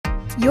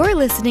You're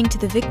listening to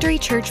the Victory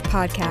Church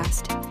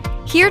podcast.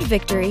 Here at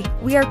Victory,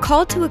 we are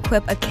called to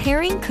equip a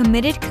caring,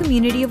 committed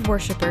community of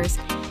worshipers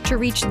to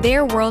reach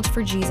their world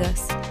for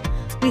Jesus.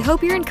 We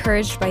hope you're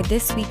encouraged by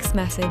this week's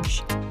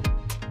message.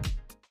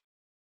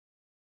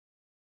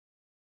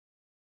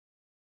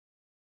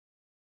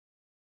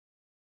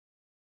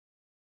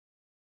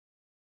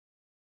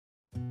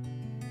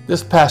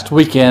 This past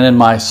weekend in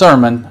my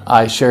sermon,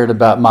 I shared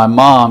about my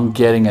mom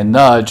getting a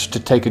nudge to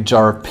take a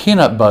jar of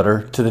peanut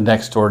butter to the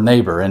next door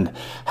neighbor and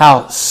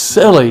how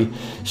silly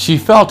she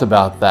felt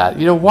about that.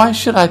 Why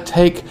should I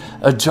take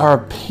a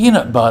jar of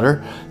peanut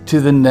butter to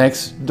the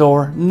next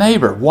door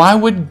neighbor? Why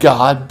would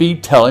God be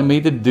telling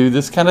me to do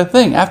this kind of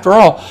thing? After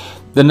all,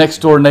 the next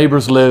door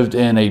neighbors lived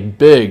in a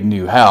big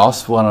new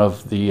house, one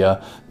of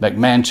the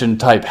McMansion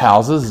type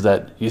houses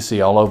that you see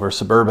all over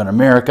suburban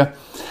America.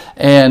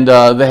 And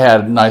they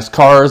had nice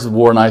cars,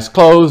 wore nice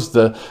clothes.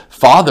 The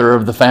father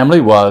of the family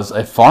was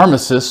a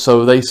pharmacist,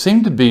 so they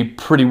seemed to be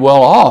pretty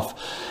well off.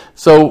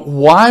 So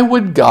why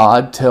would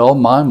God tell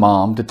my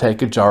mom to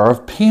take a jar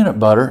of peanut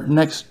butter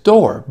next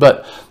door?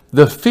 But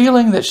the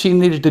feeling that she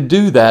needed to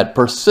do that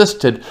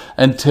persisted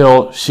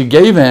until she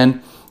gave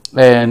in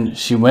and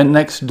she went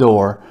next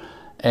door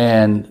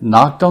and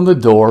knocked on the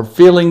door,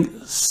 feeling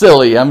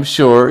silly, I'm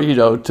sure,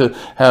 to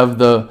have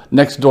the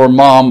next door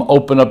mom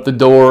open up the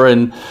door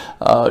and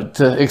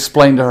to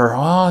explain to her,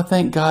 I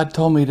think God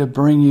told me to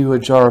bring you a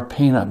jar of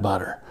peanut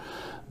butter.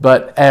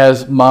 But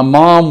as my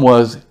mom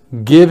was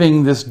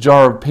giving this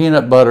jar of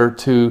peanut butter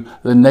to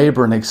the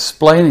neighbor and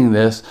explaining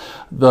this,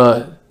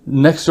 the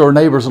next door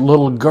neighbor's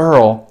little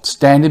girl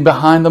standing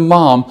behind the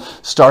mom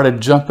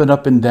started jumping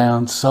up and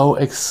down, so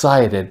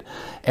excited.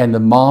 And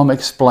the mom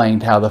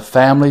explained how the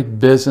family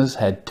business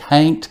had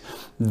tanked.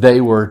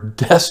 They were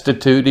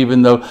destitute,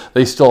 even though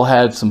they still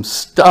had some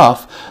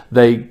stuff.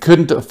 They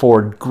couldn't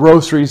afford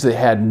groceries. They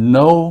had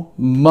no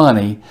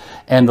money.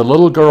 And the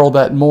little girl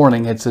that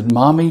morning had said,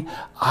 "Mommy,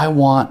 I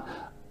want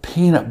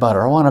peanut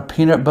butter. I want a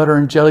peanut butter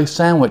and jelly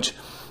sandwich."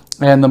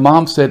 And the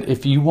mom said,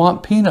 "If you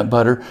want peanut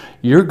butter,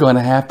 you're going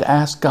to have to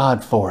ask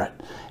God for it."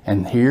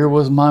 And here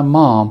was my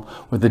mom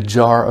with a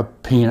jar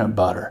of peanut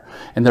butter.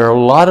 And there are a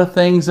lot of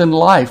things in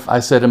life, I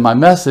said in my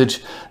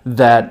message,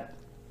 that,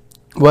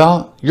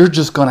 you're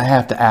just going to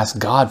have to ask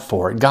God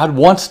for it. God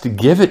wants to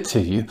give it to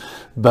you,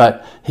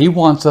 but He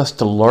wants us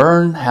to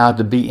learn how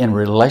to be in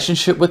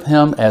relationship with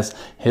Him as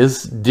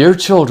His dear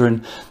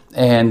children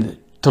and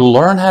to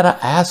learn how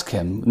to ask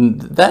Him.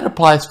 That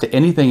applies to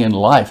anything in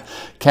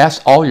life.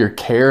 Cast all your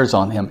cares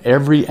on Him,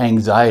 every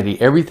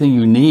anxiety, everything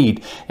you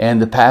need.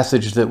 And the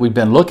passage that we've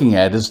been looking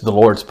at is the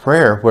Lord's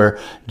Prayer, where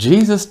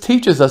Jesus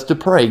teaches us to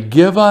pray,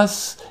 "Give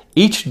us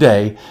each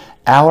day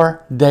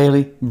our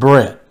daily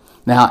bread."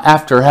 Now,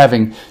 after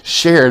having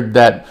shared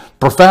that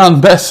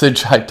profound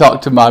message, I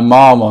talked to my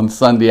mom on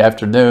Sunday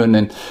afternoon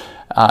and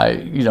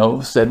I,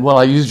 said,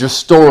 "I used your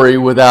story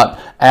without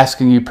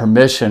asking you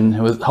permission.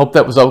 Hope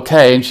that was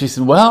okay." And she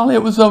said,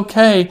 "It was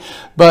okay,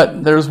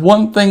 but there's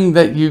one thing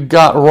that you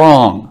got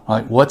wrong."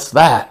 Like, "What's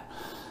that?"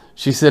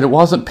 She said, "It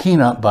wasn't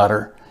peanut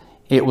butter.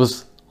 It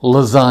was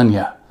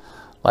lasagna."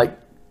 Like,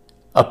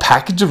 "A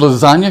package of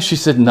lasagna?" She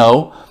said,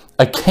 "No,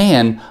 a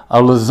can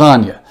of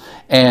lasagna."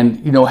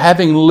 And,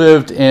 having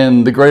lived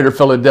in the greater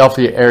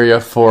Philadelphia area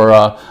for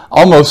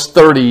almost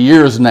 30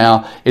 years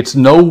now, it's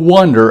no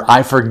wonder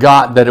I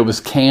forgot that it was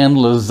canned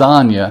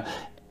lasagna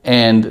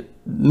and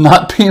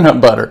not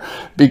peanut butter,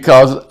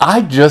 because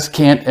I just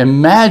can't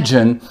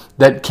imagine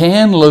that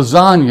canned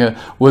lasagna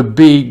would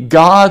be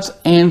God's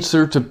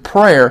answer to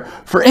prayer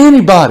for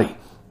anybody.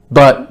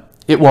 But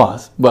it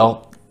was.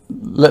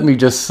 Let me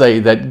just say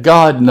that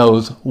God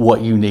knows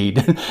what you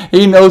need.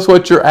 He knows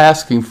what you're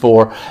asking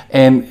for,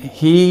 and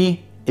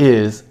He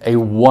is a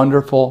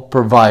wonderful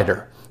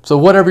provider. So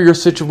whatever your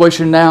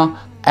situation now,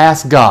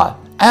 ask God.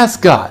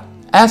 Ask God.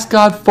 Ask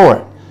God for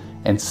it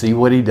and see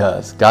what He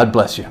does. God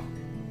bless you.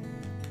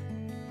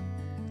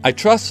 I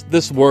trust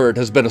this word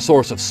has been a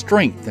source of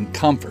strength and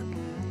comfort.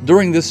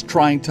 During this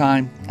trying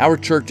time, our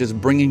church is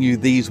bringing you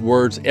these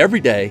words every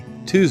day,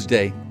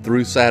 Tuesday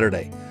through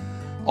Saturday.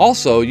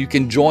 Also, you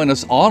can join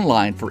us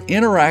online for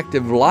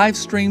interactive live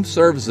stream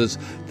services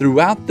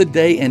throughout the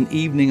day and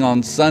evening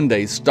on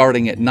Sundays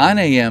starting at 9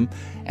 a.m.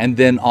 and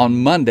then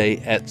on Monday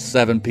at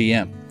 7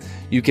 p.m.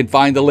 You can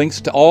find the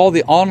links to all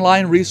the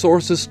online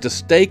resources to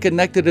stay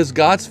connected as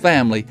God's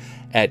family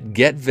at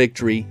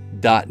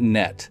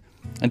getvictory.net.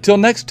 Until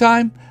next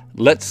time,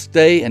 let's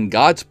stay in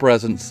God's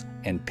presence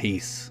and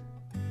peace.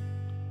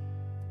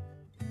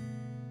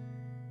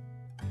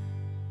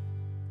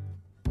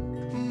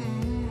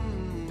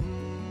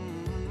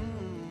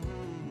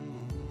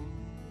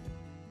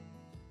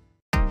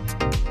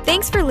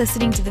 Thanks for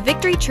listening to the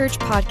Victory Church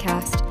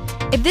podcast.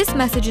 If this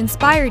message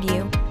inspired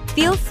you,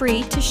 feel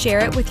free to share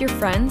it with your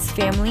friends,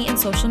 family, and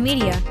social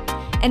media.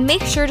 And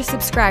make sure to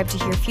subscribe to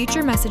hear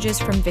future messages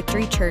from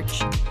Victory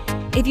Church.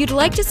 If you'd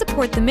like to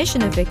support the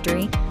mission of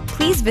Victory,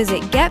 please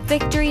visit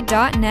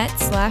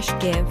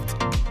getvictory.net/give.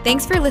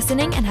 Thanks for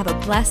listening and have a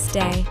blessed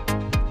day.